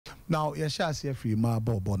Now, Jeffery, my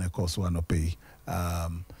born a course one pay.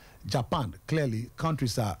 Japan, clearly,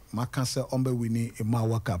 countries are Makansa Ombe winning a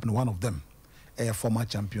World Cup, and one of them, former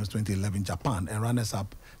champions 2011 Japan and runners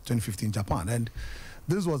up 2015 Japan. And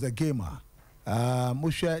this was a gamer.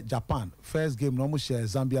 Mushe Japan, first game, no Mushe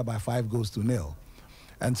Zambia by 5-0.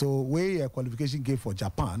 And so, we a qualification game for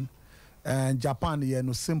Japan, and Japan,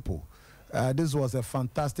 no simple. This was a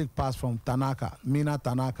fantastic pass from Mina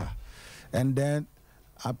Tanaka. And then,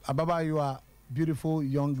 Ababa, you are beautiful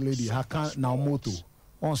young lady, Hakan Naomoto,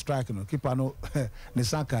 on strike, keeper no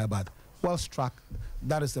Nisanka, but well struck.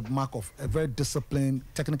 That is the mark of a very disciplined,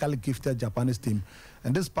 technically gifted Japanese team.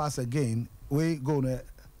 And this pass again, we go to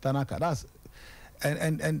Tanaka. That's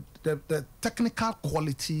and the technical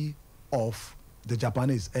quality of the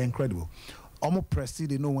Japanese are incredible. Almost press,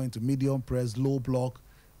 they know when to medium press, low block,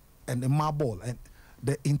 and the marble and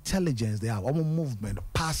the intelligence they have, almost movement,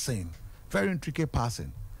 passing, very intricate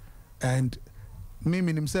passing. And me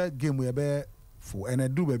himself game we be for and I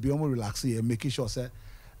do be almost relaxing and making sure say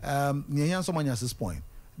this point.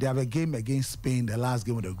 They have a game against Spain, the last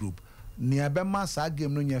game of the group. Niabema sa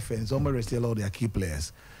game no fans almost rest all their key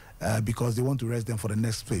players because they want to rest them for the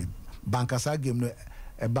next play. Bankasa game no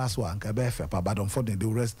a baswa and kabefe, but unfortunately they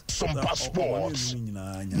will rest SOMPA Sports.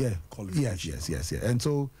 Yes. And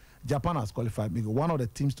so Japan has qualified. One of the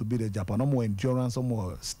teams to beat the Japan, no more endurance, no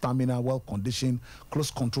more stamina, well conditioned,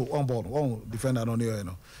 close control on board, defender on here,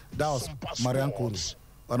 That was Marian Kolo.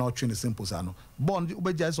 And all training simple, sano. Born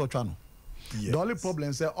ubeja is ochano. The only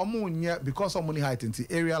problem is because of money height and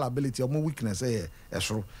aerial ability, more weakness,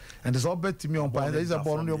 true. And there's all bet to me on point. There is a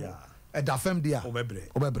born a dafem dia.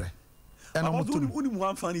 Obebre. And I'm only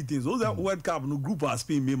one funny thing. Those that World Cup no group are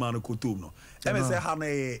Spain, me man Kotum no. I say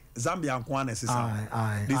Hane Zambia and Kwan is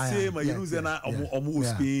the same. You use na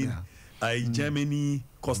Spain, Germany,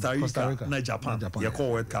 Costa Rica, na Japan. You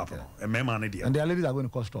call World Cup. And me man and the ladies are going to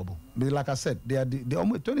cause trouble. But like I said, they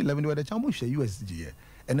almost 2011 they were the champions USG,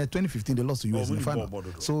 and in 2015 they lost to US in the final.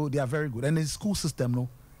 So they are very good. And the school system no.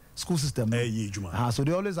 So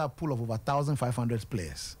they always have a pool of over 1,500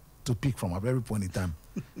 players to pick from at every point in time.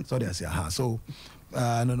 So they say, So,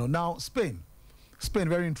 no. Now, Spain,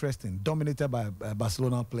 very interesting, dominated by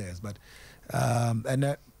Barcelona players. But,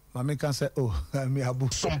 and my man can say, me Abu.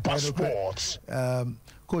 SOMPA Sports.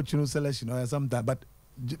 Coach, selection or something. But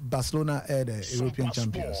Barcelona are the European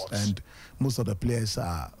champions. And most of the players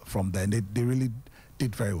are from there. And they really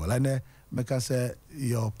did very well. And I can say,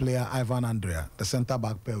 your player, Ivan Andrea, the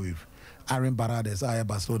centre-back pair with Aaron Barades,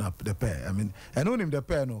 Barcelona, the pair. I mean, I know him the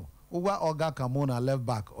pair, no. Uwa Oga Camona left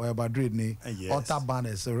back or Madrid ni Otta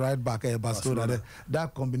Barnes right back Barcelona.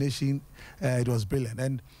 That combination it was brilliant.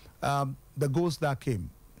 And the goals that came,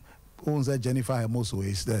 Jennifer Hermoso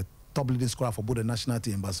is the top leading scorer for both the national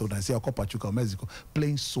team in Barcelona and Copa Pachuca Mexico,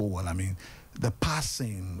 playing so well. I mean, the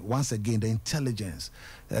passing, once again, the intelligence.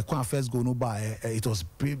 First goal no by it was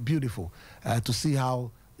beautiful to see how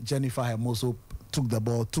Jennifer Hermoso took the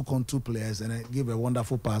ball, took on two players, and gave a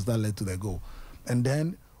wonderful pass that led to the goal. And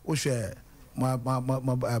then my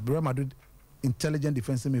Real Madrid intelligent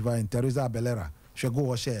defensive midfielder in Teresa Belera. She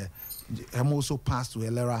go share. Hermoso passed to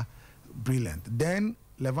Helera, brilliant. Then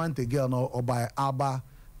Levante girl or by Alba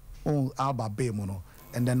Bemono,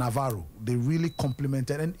 and then Navarro. They really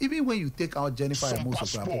complemented. And even when you take out Jennifer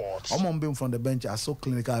Hermoso, Omon from the bench are so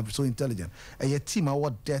clinical, so intelligent. And your team are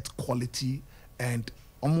what depth, quality, and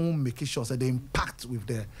making sure that they impact with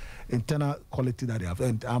the internal quality that they have.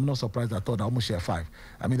 And I'm not surprised at all that almost share 5.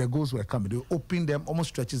 I mean, the goals were coming. They opened them, almost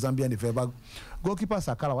stretches Zambia in the favor. Goalkeeper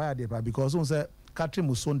Sakala, why are they? Because on say Katri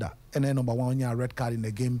Musonda and then number 1 year red card in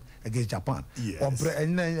the game against Japan. Yes.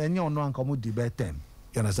 And you know, come with the 10.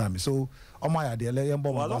 You understand me? So, my idea,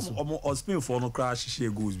 Spain for no crash, she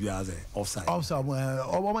goes beyond offside. Offside, they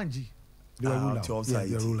were ruled out. Offside.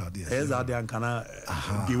 They ruled out. Yes. They can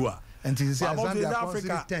give. And to see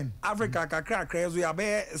Africa, 10. Africa, we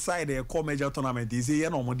are side a major tournament. Is here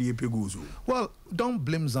no more Well, don't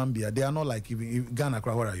blame Zambia. They are not like even Ghana.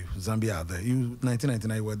 Where are you? Zambia are there. You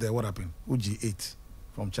 1999 you were there. What happened? Uji 8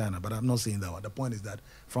 from China. But I'm not saying that one. The point is that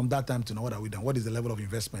from that time to now, what are we done? What is the level of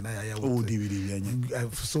investment?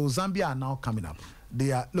 So Zambia are now coming up.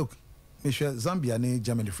 They are Zambia and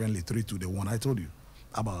Germany friendly 3-2. They won. I told you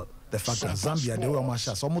about the fact that Zambia they were almost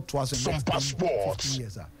twice in 15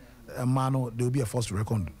 years. Mano, they will be a force to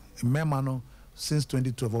reckon. Mano, since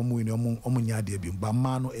 2012, but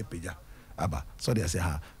Mano Epeja. Aba. So they say,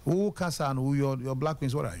 who Kasan, who your Black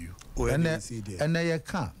Queens, what are you? And then you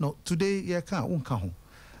can't. No, today you can't.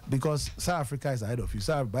 Because South Africa is ahead of you.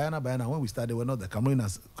 Bayana, when we started, we're not the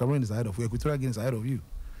Cameroon is ahead of you. Equatorial Guinea is ahead of you.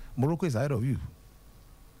 Morocco is ahead of you.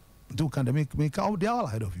 Do can they make out they are all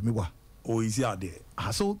ahead of you? Me Oh, is he there?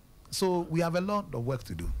 So we have a lot of work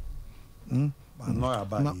to do. Not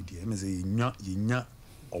about it. I say you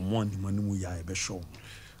or one manu ya be show.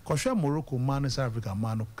 Because Morocco man South Africa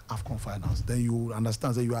man AFCON finals, then you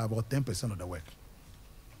understand that you have about 10% of the work.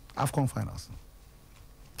 AFCON finals.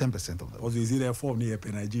 10% of the work. What is it there for near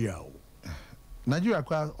Nigeria? Nigeria,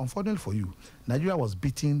 unfortunately for you, Nigeria was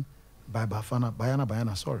beaten by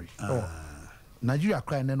Bayana, sorry. Nigeria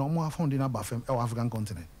crying and no more found in African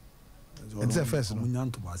continent. It's the first.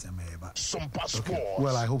 SOMPA Sports.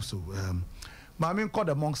 Well, I hope so. But I mean, called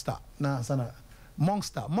the Monster.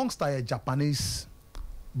 Monster a Japanese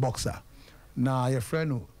boxer. Now your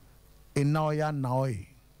friend in Naoya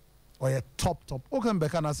or a top. Okay,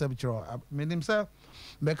 Bekana Sebchiro. I mean himself,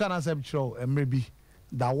 Bekana Sebchiro, and maybe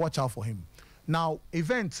that watch out for him. Now,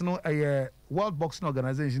 events, a World Boxing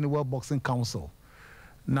Organization, the World Boxing Council.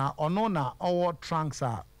 Now, on our trunks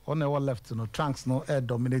are on our left, trunks air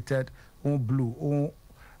dominated, blue,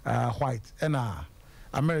 white, and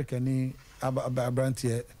American brand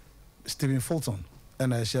here, Stephen Fulton,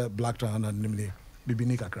 and I share black trans and namely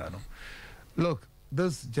Bibinika Krano. Look,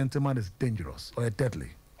 this gentleman is dangerous or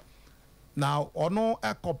deadly. Now,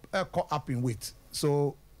 up in weight,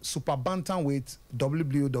 so super bantamweight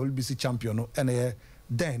WBO WBC champion and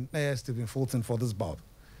then Stephen Fulton for this bout.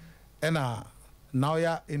 And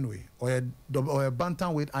now anyway or a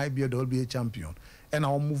bantamweight IBO WBA champion and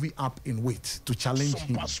I'll moving up in weight to challenge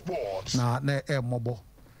him. Now mobile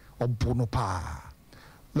or bonopa.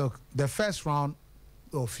 Look, the first round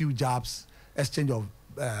a few jabs, exchange of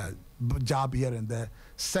jab here and there.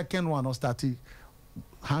 Second one or starting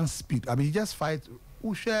hand speed. I mean he just fight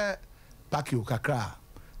Ushe Pacquiao Kakra.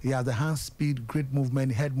 He has the hand speed, great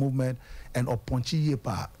movement, head movement, and a punchy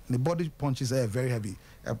yepa. The body punches are very heavy,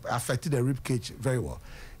 affected the rib cage very well.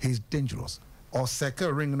 He's dangerous. Or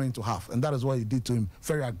second ring into half, and that is what he did to him.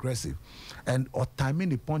 Very aggressive, and or timing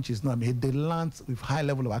the punches. No, I mean they land with high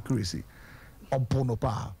level of accuracy. Or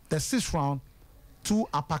bonopa. The sixth round, 2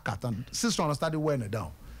 uppercut, and sixth round I started wearing it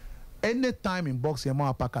down. Any time in boxing, more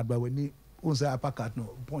uppercut, but when he say uppercut,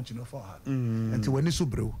 no punch no forehand until when he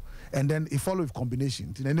subro. And then he followed with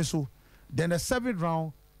combination. Then the 7th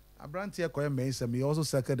round, Abrantia Koya he also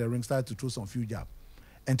circled the ring, started to throw some few jab.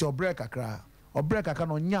 Until break a cry. Or break a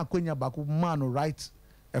can on Yakunya Baku man right,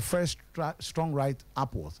 a first strong right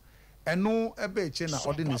upwards. And no a bitch in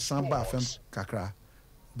ordinary samba from Kakra.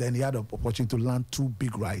 Then he had the opportunity to land 2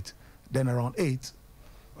 big right. Then around 8,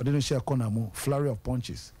 or didn't share Konamu, flurry of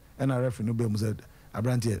punches. And a referee no said,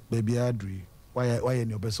 Abrantia, baby Adri, why in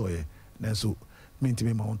your best way? Then so mean to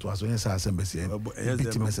me my own to us when and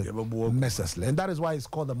that is why it's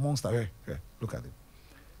called the Monster. Hey, look at it.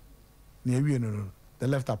 Near you, the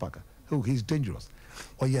left uppercut. Oh, he's dangerous.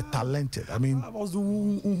 Or you're talented. I mean,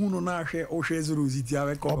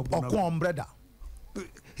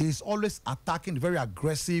 he's always attacking, very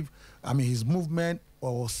aggressive. I mean, his movement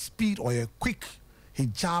or speed or quick, he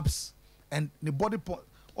jabs and the body.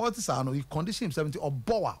 All this I know. He condition himself or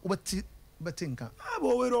boa. Yeah.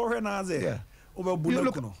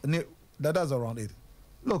 That's around it.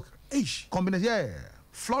 Look, combination, yeah.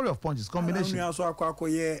 Flurry of punches, combination. So he's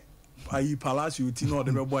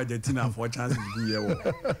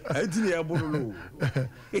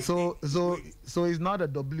not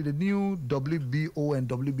the new WBO and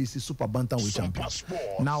WBC super bantamweight champion.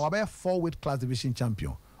 Now about 4-weight class division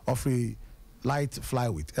champion of a light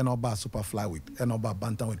flyweight and about super flyweight and about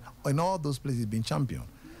bantamweight. In all those places he's been champion.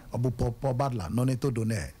 Abu Paul Badler, Noneto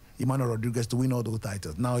Donaire, Emmanuel Rodriguez to win all those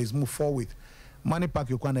titles. Now he's moved forward. Manny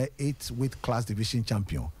Pacquiao 8-weight class division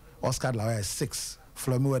champion. Oscar La Hoya 6.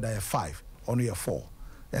 Floyd Mayweather 5. Only a 4.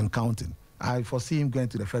 And counting. I foresee him going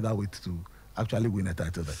to the featherweight to actually win a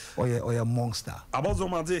title there. Or a monster. About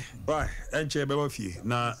Zomade, right? And Che Belofi.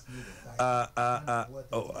 Now,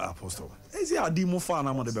 Apostle. Is it a demo fan?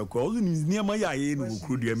 I'm on the back. Near my eye, no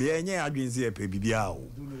could you? Me, I didn't say a baby. Oh,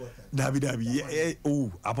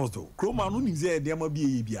 Apostle. Chroma, no, there might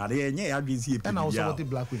be a didn't see a and also what the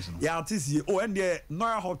black person. Yeah, it is. Oh, and there,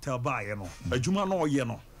 no hotel by, you know, a Juma no, you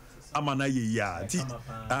know. Amana ya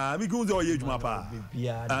mi go do ye djuma pa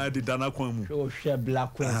de dana kwan mu hwe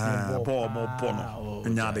black queen bo mo pono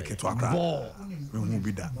nya de keto akra hu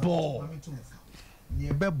bi da bo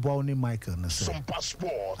ne be bo ni Michael na say SOMPA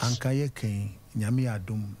Sports anka ye kan nyame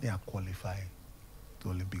adom e qualify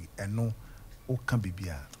to Olympic eno o kan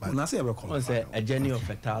bibia but na say e be call say a journey of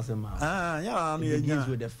 1,000 miles yeah no ye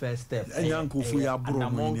with the first step enya nkofu ya bro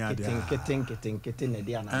mu ni ade keten na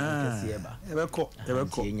dia na kese ba e be ko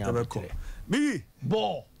bi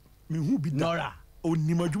mi hu bi da Nora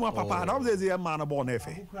onimajuma papa na wo say man ball na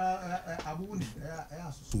efe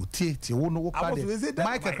so tie wo no wo ka de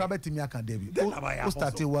Michael Krabet mi aka David o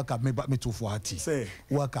start World Cup me to for ati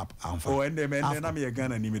World Cup amfa oh and na me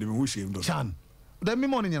Ghana ni me de hu shame do Chan the me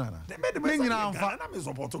money nyina na me nyina amfa na me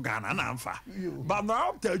support Ghana na amfa but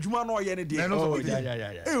now ta adwuma na oye ne de yeah.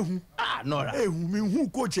 ehu no ehu me hu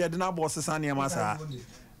coach e de na boss sane ma sa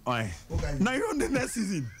oi na you the next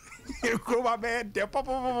season e ko ba be de pop